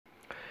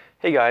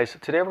Hey guys,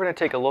 today we're going to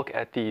take a look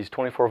at these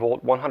 24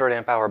 volt 100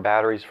 amp hour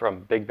batteries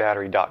from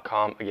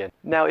BigBattery.com again.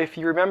 Now if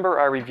you remember,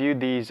 I reviewed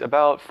these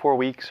about 4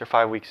 weeks or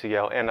 5 weeks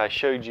ago and I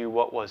showed you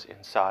what was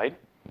inside.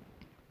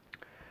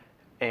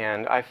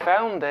 And I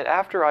found that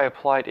after I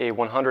applied a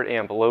 100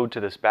 amp load to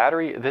this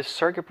battery, this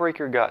circuit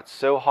breaker got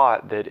so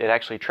hot that it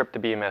actually tripped the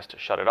BMS to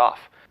shut it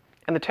off.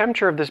 And the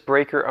temperature of this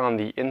breaker on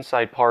the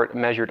inside part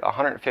measured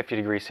 150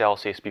 degrees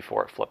Celsius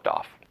before it flipped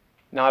off.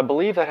 Now I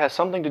believe that has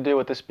something to do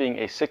with this being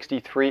a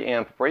 63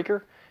 amp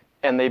breaker,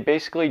 and they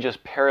basically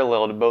just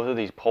paralleled both of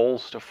these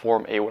poles to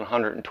form a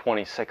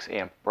 126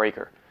 amp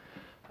breaker.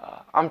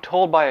 I'm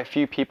told by a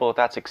few people that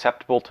that's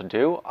acceptable to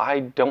do. I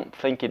don't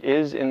think it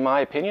is, in my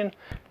opinion.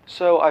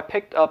 So I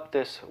picked up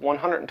this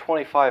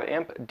 125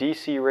 amp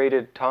DC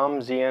rated Tom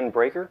ZN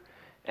breaker,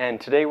 and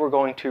today we're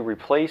going to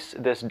replace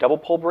this double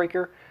pole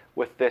breaker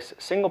with this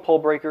single pole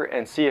breaker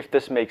and see if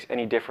this makes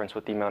any difference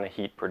with the amount of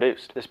heat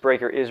produced. This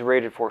breaker is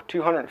rated for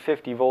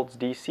 250 volts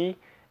DC,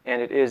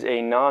 and it is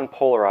a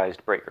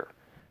non-polarized breaker.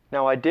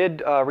 Now I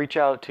did reach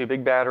out to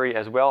Big Battery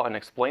as well and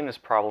explain this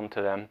problem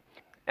to them,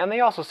 and they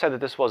also said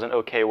that this was an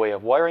okay way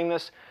of wiring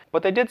this,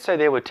 but they did say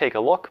they would take a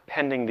look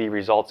pending the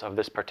results of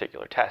this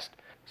particular test.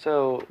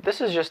 So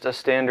this is just a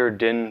standard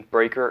DIN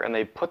breaker, and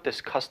they put this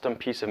custom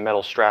piece of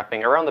metal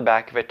strapping around the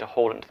back of it to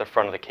hold it to the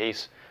front of the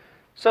case.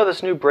 So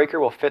this new breaker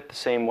will fit the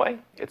same way.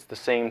 It's the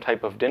same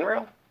type of DIN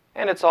rail,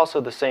 and it's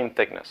also the same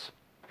thickness.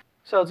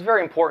 So it's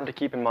very important to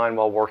keep in mind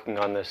while working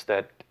on this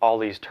that all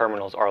these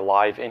terminals are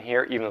live in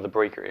here, even though the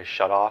breaker is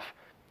shut off.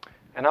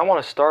 And I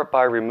want to start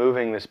by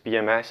removing this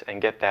BMS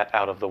and get that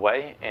out of the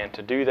way. And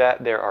to do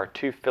that, there are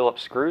 2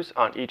 Phillips screws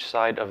on each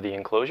side of the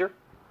enclosure.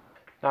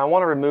 Now I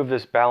want to remove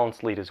this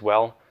balance lead as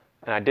well.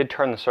 And I did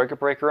turn the circuit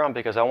breaker on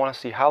because I want to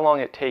see how long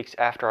it takes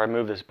after I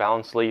remove this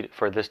balance lead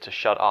for this to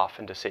shut off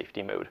into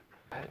safety mode.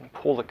 Go ahead and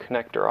pull the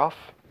connector off.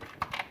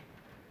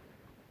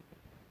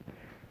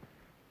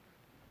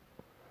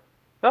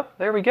 Oh,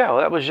 there we go.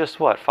 That was just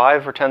what,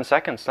 5 or 10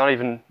 seconds? Not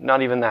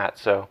even that.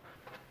 So, all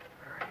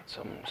right.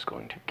 So I'm just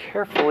going to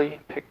carefully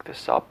pick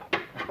this up.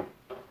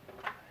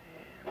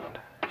 And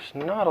there's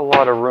not a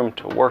lot of room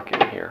to work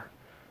in here.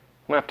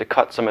 I'm gonna have to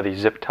cut some of these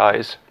zip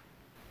ties.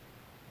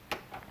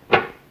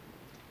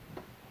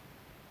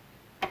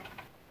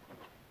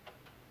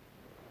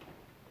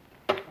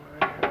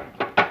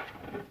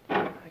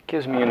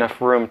 Gives me enough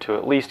room to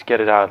at least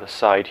get it out of the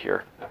side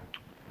here.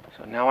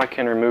 So now I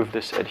can remove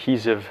this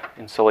adhesive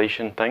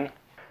insulation thing.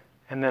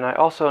 And then I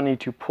also need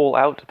to pull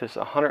out this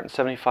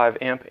 175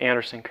 amp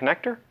Anderson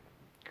connector.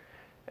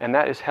 And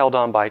that is held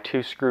on by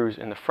 2 screws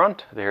in the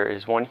front. There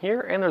is one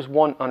here, and there's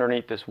one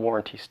underneath this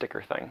warranty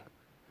sticker thing.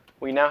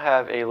 We now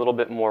have a little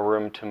bit more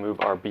room to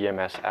move our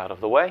BMS out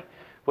of the way,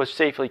 which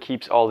safely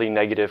keeps all the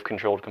negative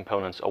controlled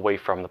components away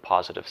from the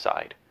positive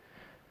side.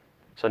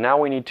 So now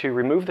we need to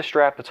remove the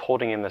strap that's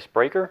holding in this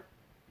breaker.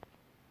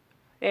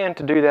 And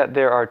to do that,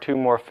 there are 2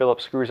 more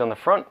Phillips screws on the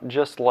front,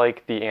 just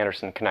like the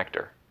Anderson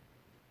connector.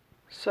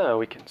 So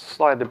we can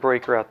slide the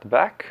breaker out the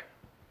back.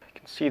 You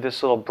can see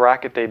this little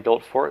bracket they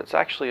built for it. It's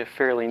actually a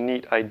fairly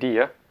neat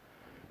idea.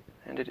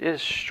 And it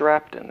is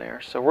strapped in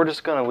there. So we're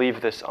just going to leave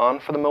this on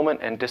for the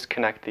moment and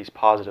disconnect these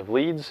positive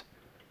leads.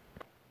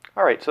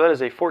 Alright, so that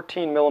is a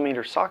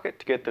 14mm socket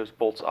to get those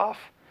bolts off.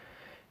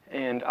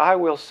 And I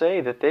will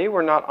say that they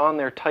were not on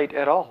there tight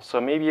at all,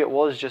 so maybe it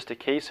was just a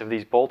case of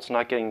these bolts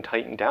not getting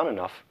tightened down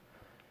enough.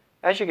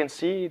 As you can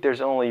see, there's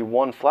only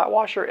 1 flat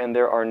washer and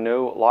there are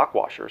no lock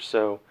washers,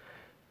 so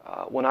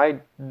when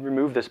I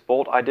removed this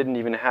bolt, I didn't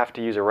even have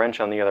to use a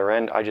wrench on the other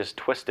end. I just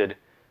twisted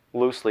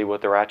loosely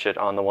with the ratchet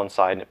on the one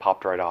side and it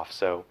popped right off.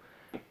 So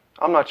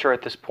I'm not sure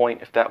at this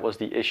point if that was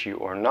the issue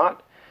or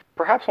not.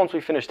 Perhaps once we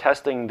finish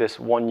testing this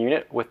one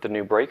unit with the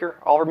new breaker,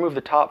 I'll remove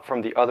the top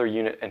from the other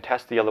unit and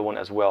test the other one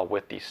as well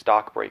with the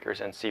stock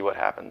breakers and see what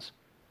happens.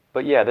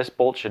 But yeah, this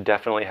bolt should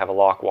definitely have a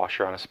lock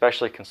washer on,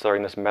 especially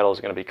considering this metal is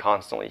going to be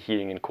constantly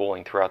heating and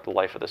cooling throughout the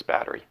life of this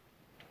battery.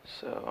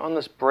 So on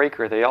this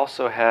breaker, they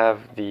also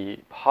have the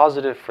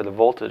positive for the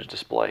voltage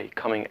display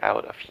coming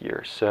out of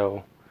here.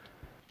 So,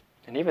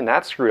 and even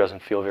that screw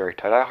doesn't feel very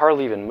tight. I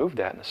hardly even moved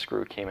that and the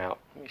screw came out.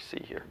 Let me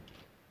see here.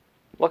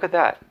 Look at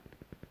that.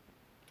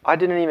 I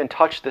didn't even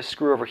touch this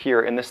screw over here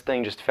and this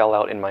thing just fell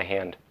out in my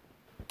hand.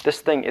 This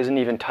thing isn't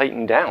even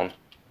tightened down.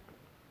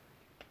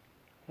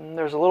 And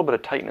there's a little bit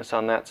of tightness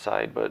on that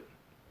side, but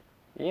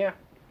yeah.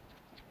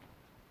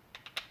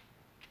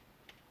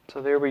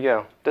 So there we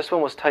go. This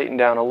one was tightened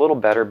down a little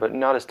better, but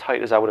not as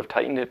tight as I would have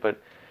tightened it,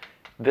 but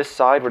this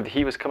side where the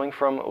heat was coming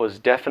from was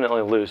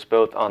definitely loose,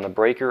 both on the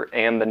breaker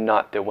and the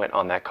nut that went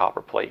on that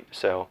copper plate.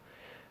 So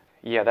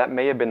yeah, that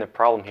may have been the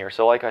problem here.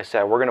 So like I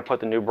said, we're going to put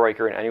the new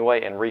breaker in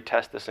anyway and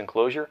retest this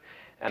enclosure.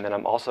 And then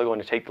I'm also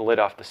going to take the lid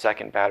off the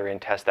second battery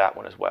and test that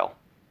one as well.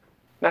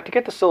 Now to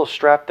get this little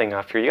strap thing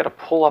off here, you got to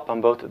pull up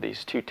on both of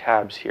these 2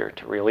 tabs here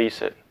to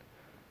release it.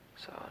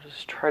 So I'll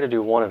just try to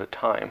do one at a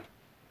time.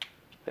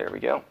 There we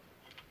go.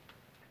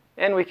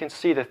 And we can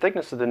see the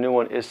thickness of the new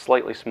one is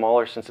slightly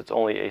smaller since it's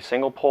only a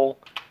single pole,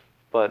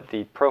 but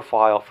the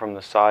profile from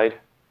the side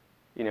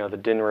you know, the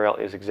DIN rail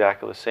is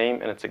exactly the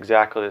same and it's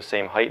exactly the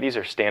same height. These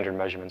are standard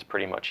measurements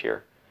pretty much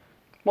here.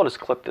 We'll just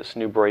clip this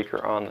new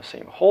breaker on the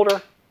same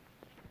holder.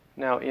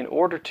 Now, in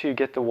order to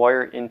get the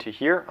wire into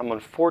here, I'm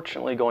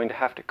unfortunately going to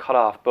have to cut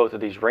off both of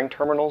these ring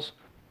terminals.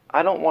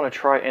 I don't want to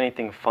try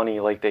anything funny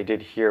like they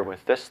did here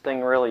with this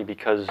thing really,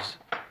 because,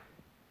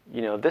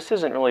 you know, this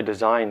isn't really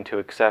designed to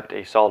accept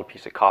a solid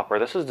piece of copper.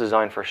 This is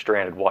designed for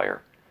stranded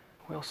wire.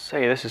 We'll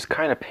say this is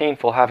kind of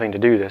painful having to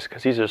do this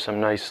because these are some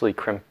nicely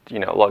crimped, you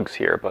know, lugs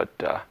here, but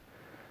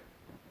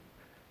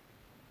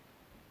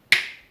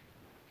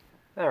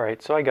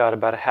alright, so I got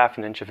about a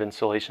 ½ inch of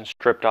insulation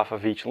stripped off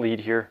of each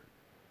lead here.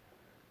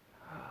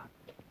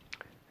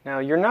 Now,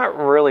 you're not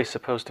really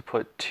supposed to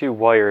put 2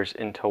 wires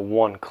into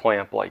one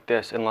clamp like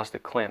this unless the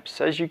clamp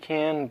says you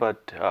can,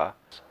 but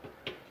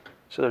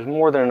so there's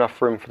more than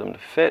enough room for them to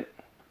fit.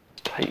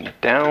 Tighten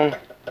it down.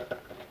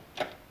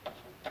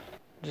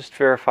 Just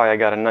verify I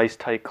got a nice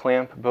tight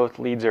clamp. Both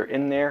leads are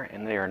in there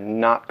and they are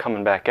not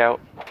coming back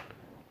out.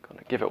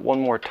 Gonna give it one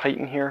more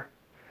tighten here.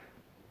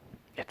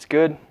 It's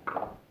good.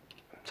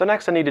 So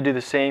next I need to do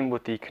the same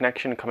with the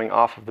connection coming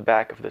off of the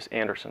back of this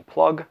Anderson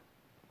plug.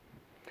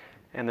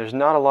 And there's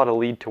not a lot of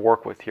lead to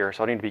work with here,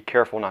 so I need to be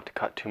careful not to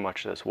cut too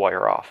much of this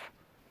wire off.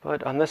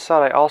 But on this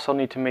side I also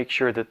need to make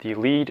sure that the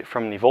lead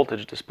from the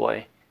voltage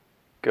display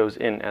goes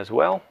in as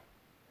well.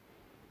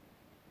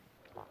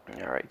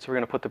 Alright, so we're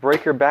going to put the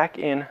breaker back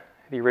in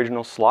the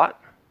original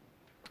slot.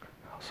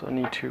 Also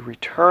need to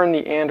return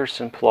the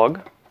Anderson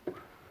plug.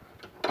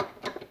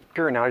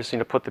 Here now I just need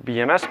to put the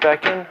BMS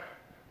back in,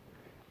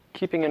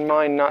 keeping in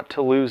mind not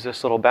to lose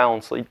this little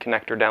balance lead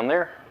connector down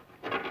there.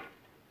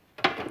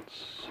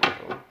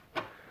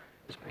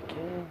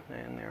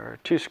 And there are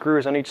 2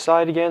 screws on each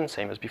side again,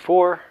 same as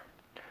before.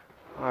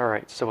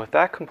 Alright, so with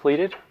that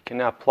completed, we can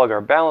now plug our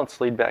balance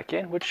lead back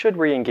in, which should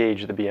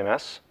re-engage the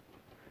BMS.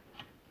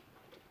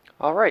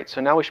 Alright,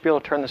 so now we should be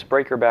able to turn this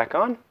breaker back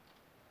on.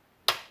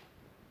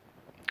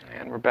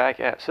 And we're back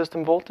at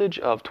system voltage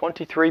of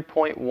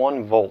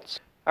 23.1 volts.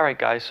 Alright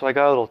guys, so I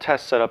got a little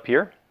test set up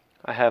here.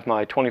 I have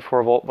my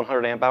 24 volt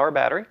 100 amp hour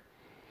battery.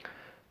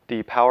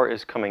 The power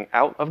is coming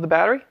out of the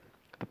battery.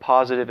 The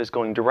positive is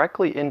going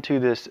directly into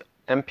this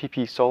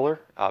MPP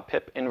solar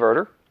PIP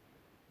inverter.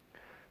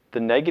 The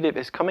negative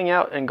is coming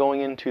out and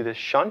going into this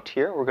shunt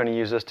here. We're going to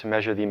use this to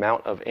measure the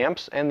amount of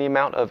amps and the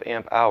amount of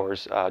amp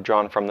hours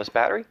drawn from this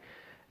battery.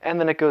 And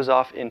then it goes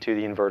off into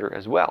the inverter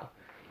as well.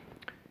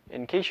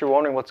 In case you're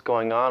wondering what's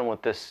going on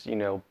with this, you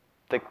know,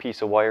 thick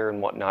piece of wire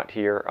and whatnot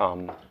here,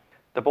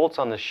 the bolts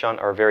on this shunt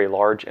are very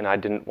large and I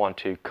didn't want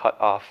to cut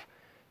off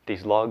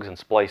these lugs and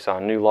splice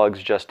on new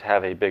lugs just to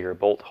have a bigger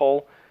bolt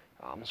hole.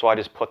 So I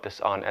just put this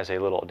on as a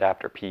little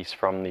adapter piece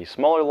from the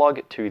smaller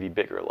lug to the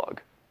bigger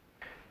lug.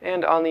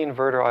 And on the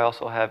inverter I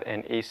also have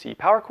an AC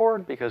power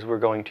cord because we're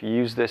going to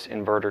use this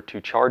inverter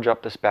to charge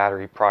up this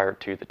battery prior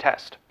to the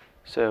test.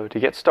 So to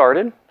get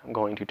started, I'm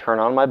going to turn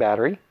on my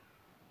battery.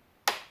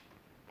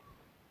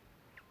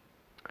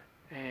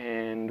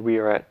 And we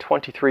are at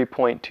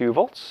 23.2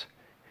 volts.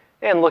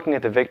 And looking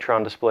at the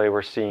Victron display,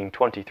 we're seeing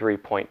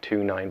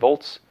 23.29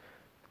 volts.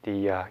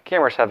 The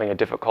camera's having a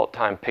difficult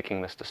time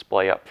picking this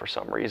display up for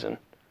some reason.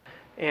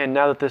 And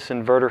now that this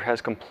inverter has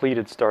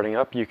completed starting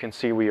up, you can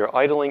see we are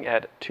idling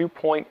at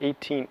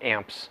 2.18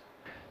 amps.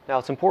 Now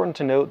it's important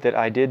to note that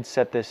I did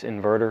set this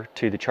inverter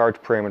to the charge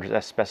parameters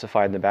as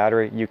specified in the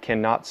battery. You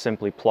cannot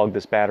simply plug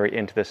this battery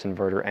into this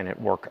inverter and it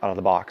work out of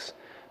the box.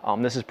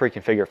 This is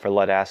pre-configured for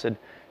lead acid,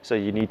 so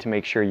you need to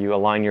make sure you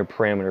align your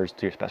parameters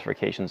to your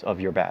specifications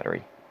of your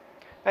battery.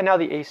 And now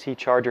the AC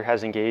charger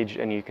has engaged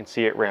and you can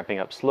see it ramping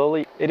up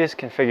slowly. It is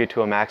configured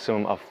to a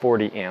maximum of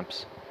 40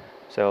 amps.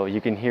 So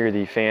you can hear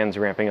the fans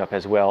ramping up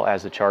as well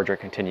as the charger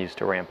continues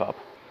to ramp up.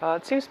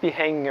 It seems to be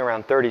hanging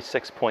around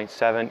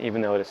 36.7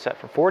 even though it is set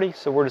for 40,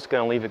 so we're just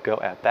going to leave it go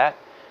at that.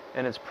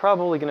 And it's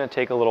probably going to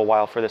take a little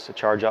while for this to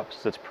charge up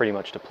since it's pretty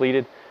much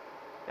depleted.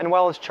 And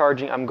while it's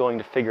charging, I'm going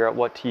to figure out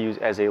what to use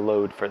as a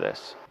load for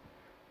this.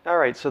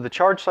 Alright, so the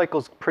charge cycle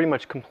is pretty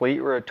much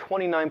complete. We're at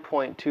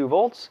 29.2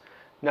 volts.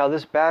 Now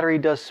this battery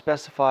does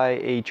specify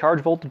a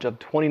charge voltage of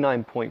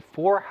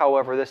 29.4,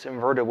 however this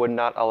inverter would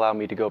not allow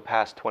me to go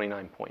past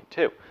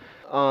 29.2.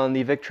 On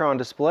the Victron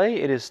display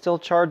it is still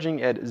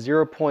charging at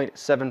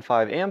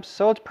 0.75 amps,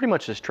 so it's pretty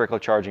much just trickle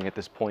charging at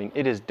this point.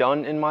 It is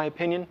done in my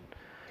opinion.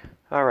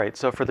 Alright,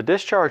 so for the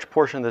discharge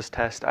portion of this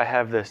test I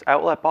have this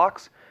outlet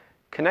box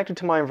connected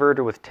to my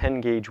inverter with 10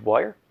 gauge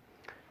wire,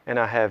 and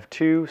I have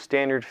 2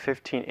 standard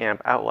 15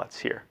 amp outlets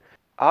here.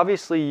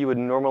 Obviously, you would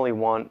normally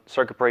want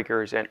circuit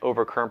breakers and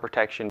overcurrent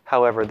protection.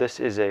 However,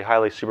 this is a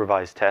highly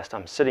supervised test.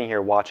 I'm sitting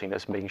here watching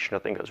this, making sure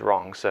nothing goes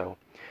wrong. So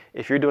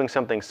if you're doing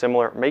something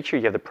similar, make sure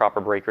you have the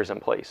proper breakers in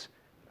place.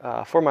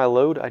 For my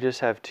load, I just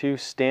have 2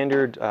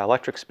 standard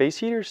electric space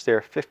heaters.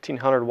 They're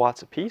 1500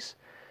 watts apiece.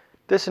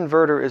 This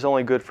inverter is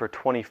only good for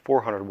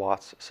 2400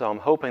 watts, so I'm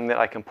hoping that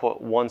I can put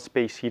 1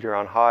 space heater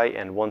on high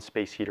and 1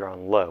 space heater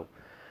on low.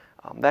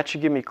 That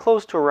should give me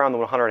close to around the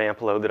 100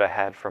 amp load that I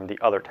had from the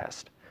other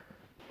test.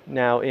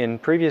 Now in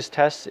previous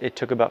tests it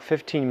took about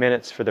 15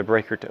 minutes for the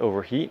breaker to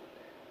overheat.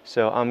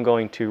 So I'm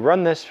going to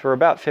run this for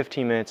about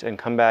 15 minutes and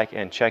come back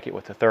and check it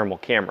with the thermal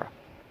camera.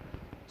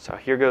 So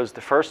here goes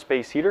the first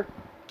space heater.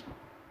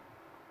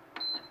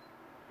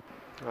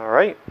 All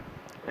right,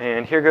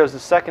 and here goes the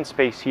second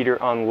space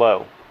heater on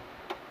low.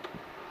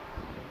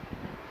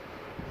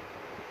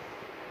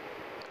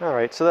 All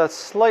right, so that's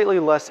slightly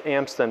less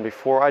amps than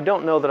before. I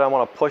don't know that I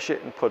want to push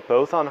it and put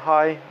both on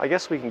high. I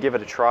guess we can give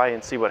it a try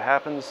and see what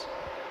happens.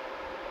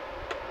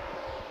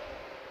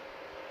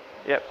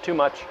 Yep, too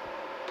much.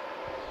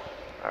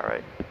 All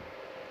right.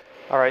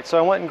 All right, so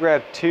I went and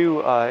grabbed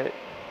two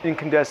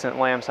incandescent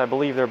lamps. I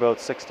believe they're both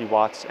 60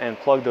 watts, and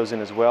plugged those in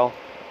as well,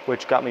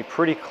 which got me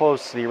pretty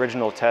close to the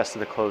original test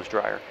of the clothes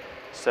dryer.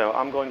 So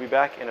I'm going to be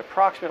back in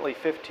approximately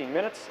 15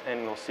 minutes,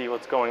 and we'll see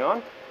what's going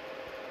on.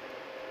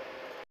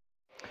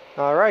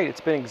 All right, it's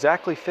been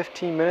exactly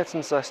 15 minutes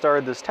since I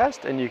started this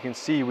test, and you can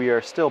see we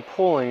are still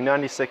pulling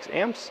 96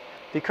 amps.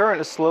 The current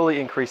is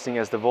slowly increasing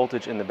as the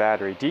voltage in the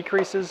battery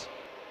decreases.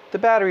 The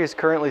battery is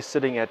currently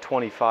sitting at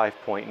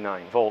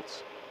 25.9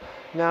 volts.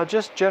 Now,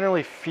 just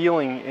generally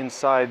feeling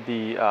inside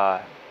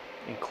the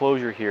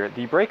enclosure here,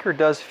 the breaker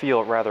does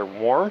feel rather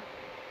warm.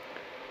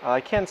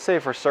 I can't say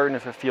for certain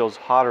if it feels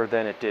hotter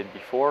than it did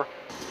before.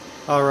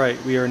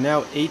 Alright, we are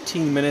now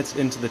 18 minutes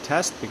into the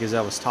test because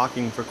I was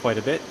talking for quite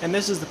a bit, and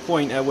this is the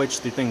point at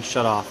which the thing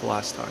shut off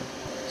last time.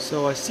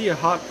 So I see a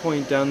hot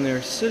point down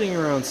there sitting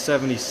around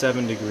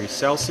 77 degrees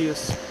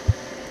Celsius,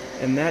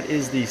 and that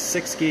is the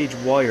 6-gauge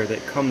wire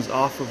that comes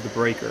off of the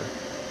breaker.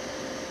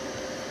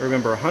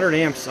 Remember, 100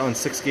 amps on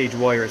 6-gauge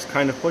wire is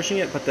kind of pushing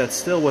it, but that's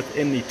still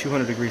within the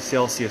 200 degrees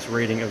Celsius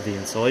rating of the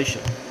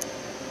insulation.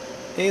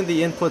 And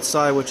the input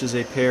side, which is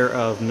a pair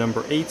of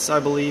number 8s,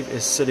 I believe,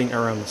 is sitting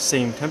around the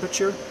same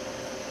temperature.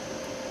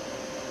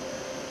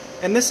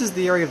 And this is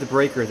the area of the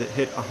breaker that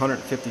hit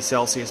 150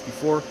 Celsius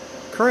before,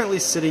 currently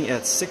sitting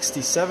at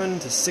 67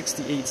 to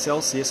 68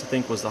 Celsius, I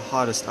think was the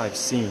hottest I've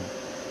seen.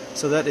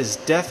 So that is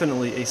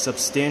definitely a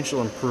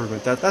substantial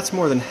improvement. That's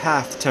more than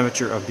half the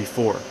temperature of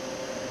before.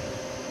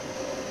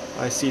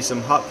 I see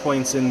some hot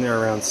points in there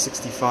around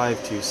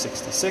 65 to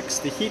 66.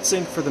 The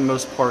heatsink for the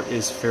most part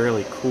is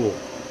fairly cool.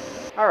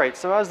 Alright,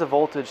 so as the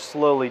voltage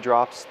slowly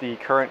drops, the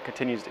current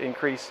continues to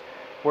increase.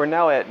 We're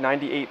now at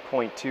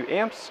 98.2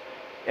 amps.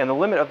 And the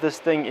limit of this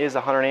thing is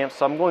 100 amps,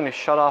 so I'm going to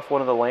shut off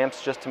one of the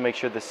lamps just to make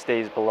sure this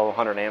stays below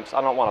 100 amps. I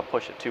don't want to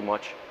push it too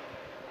much.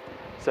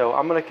 So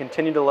I'm going to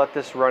continue to let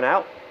this run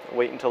out,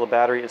 wait until the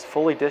battery is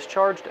fully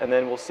discharged, and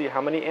then we'll see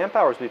how many amp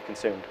hours we've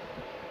consumed.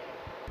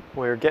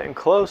 We're getting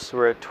close.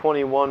 We're at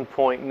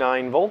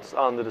 21.9 volts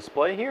on the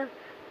display here,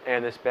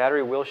 and this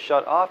battery will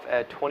shut off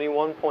at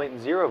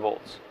 21.0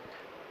 volts.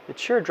 It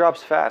sure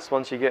drops fast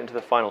once you get into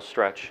the final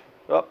stretch.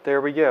 Oh,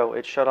 there we go.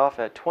 It shut off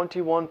at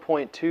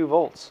 21.2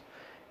 volts.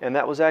 And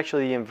that was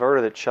actually the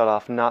inverter that shut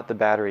off, not the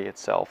battery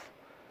itself.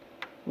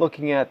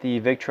 Looking at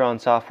the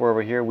Victron software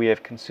over here, we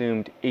have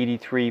consumed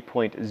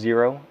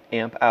 83.0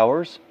 amp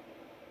hours.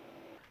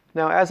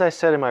 Now, as I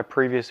said in my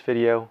previous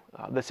video,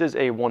 this is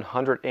a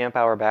 100 amp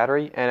hour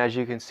battery, and as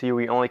you can see,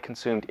 we only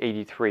consumed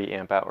 83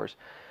 amp hours.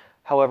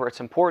 However,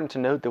 it's important to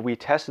note that we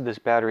tested this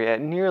battery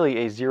at nearly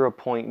a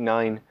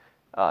 0.9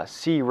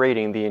 C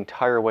rating the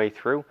entire way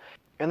through,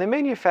 and the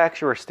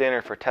manufacturer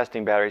standard for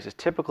testing batteries is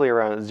typically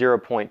around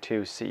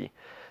 0.2 C.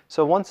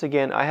 So once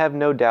again, I have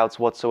no doubts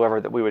whatsoever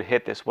that we would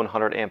hit this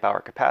 100 amp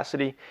hour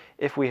capacity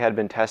if we had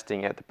been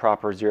testing at the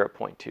proper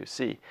 0.2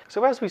 C.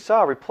 So as we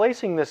saw,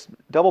 replacing this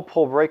double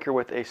pole breaker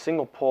with a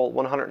single pole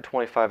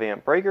 125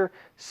 amp breaker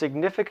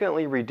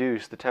significantly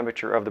reduced the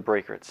temperature of the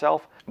breaker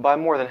itself by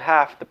more than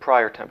half the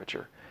prior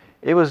temperature.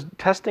 It was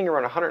testing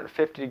around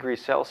 150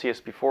 degrees Celsius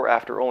before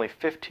after only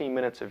 15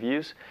 minutes of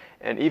use,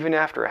 and even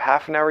after a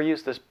half an hour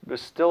use, this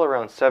was still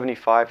around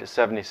 75 to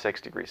 76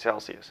 degrees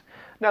Celsius.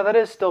 Now that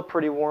is still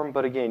pretty warm,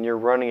 but again, you're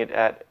running it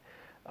at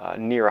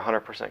near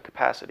 100%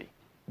 capacity.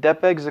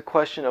 That begs the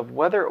question of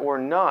whether or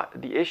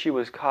not the issue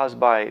was caused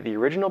by the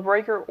original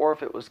breaker or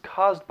if it was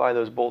caused by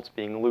those bolts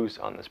being loose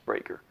on this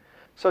breaker.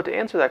 So to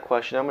answer that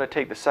question, I'm going to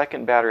take the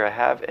second battery I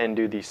have and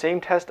do the same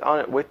test on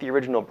it with the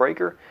original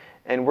breaker,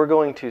 and we're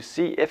going to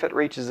see if it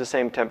reaches the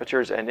same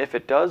temperatures, and if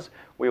it does,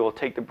 we will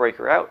take the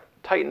breaker out,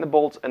 tighten the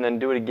bolts, and then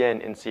do it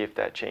again and see if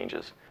that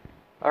changes.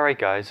 Alright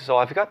guys, so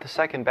I've got the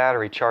second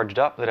battery charged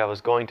up that I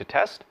was going to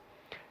test,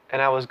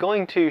 and I was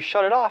going to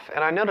shut it off,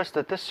 and I noticed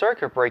that this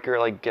circuit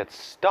breaker gets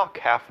stuck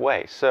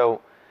halfway.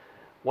 So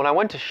when I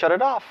went to shut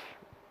it off,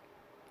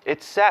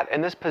 it sat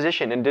in this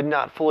position and did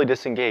not fully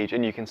disengage,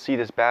 and you can see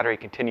this battery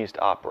continues to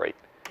operate.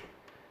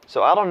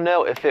 So I don't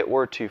know if it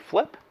were to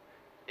flip,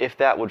 if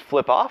that would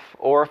flip off,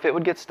 or if it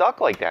would get stuck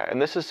like that.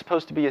 And this is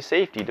supposed to be a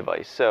safety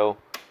device, so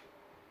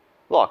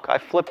look, I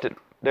flipped it,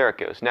 there it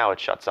goes, now it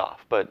shuts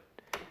off. But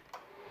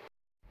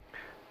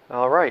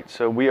alright,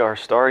 so we are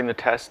starting the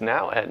test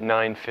now at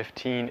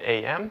 9:15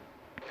 a.m.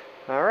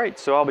 Alright,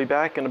 so I'll be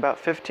back in about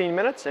 15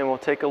 minutes and we'll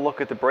take a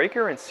look at the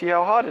breaker and see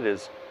how hot it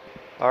is.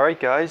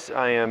 Alright guys,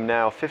 I am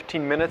now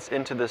 15 minutes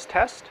into this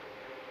test,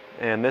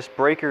 and this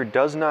breaker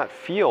does not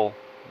feel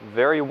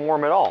very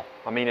warm at all.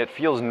 I mean, it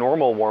feels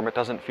normal warm, it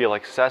doesn't feel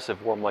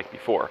excessive warm like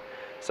before.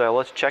 So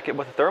let's check it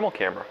with a thermal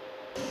camera.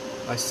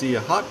 I see a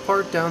hot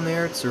part down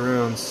there. It's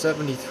around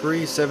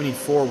 73,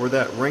 74 where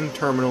that ring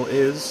terminal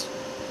is.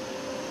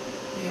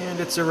 And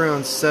it's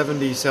around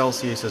 70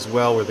 Celsius as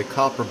well where the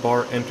copper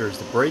bar enters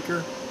the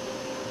breaker.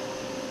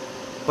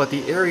 But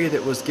the area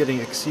that was getting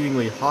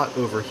exceedingly hot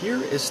over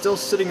here is still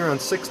sitting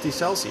around 60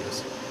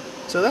 Celsius.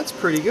 So that's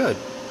pretty good.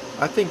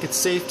 I think it's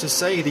safe to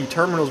say the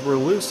terminals were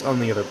loose on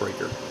the other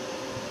breaker.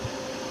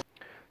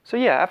 So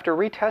yeah, after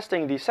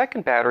retesting the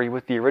second battery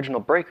with the original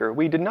breaker,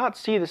 we did not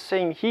see the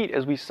same heat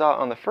as we saw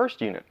on the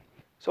first unit.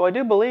 So I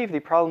do believe the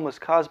problem was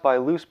caused by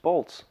loose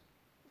bolts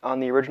on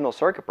the original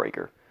circuit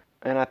breaker.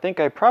 And I think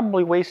I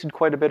probably wasted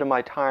quite a bit of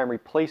my time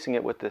replacing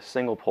it with this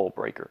single pole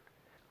breaker.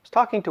 I was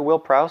talking to Will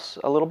Prowse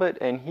a little bit,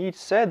 and he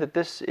said that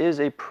this is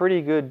a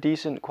pretty good,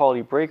 decent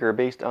quality breaker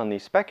based on the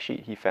spec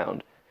sheet he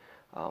found.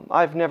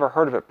 I've never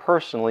heard of it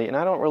personally, and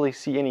I don't really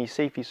see any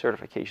safety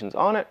certifications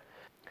on it.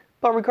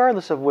 But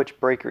regardless of which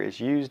breaker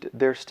is used,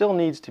 there still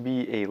needs to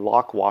be a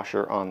lock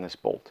washer on this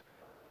bolt.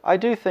 I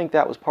do think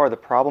that was part of the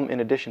problem in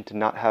addition to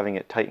not having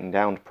it tightened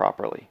down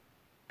properly.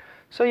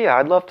 So yeah,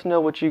 I'd love to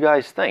know what you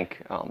guys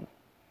think.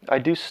 I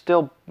do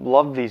still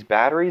love these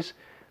batteries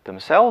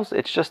themselves.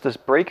 It's just this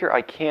breaker,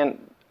 I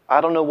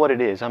don't know what it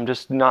is. I'm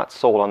just not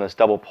sold on this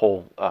double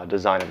pole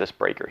design of this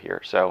breaker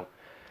here. So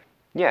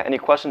yeah, any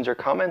questions or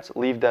comments,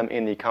 leave them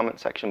in the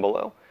comment section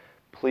below.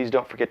 Please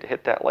don't forget to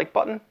hit that like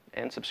button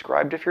and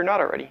subscribe if you're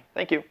not already.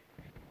 Thank you.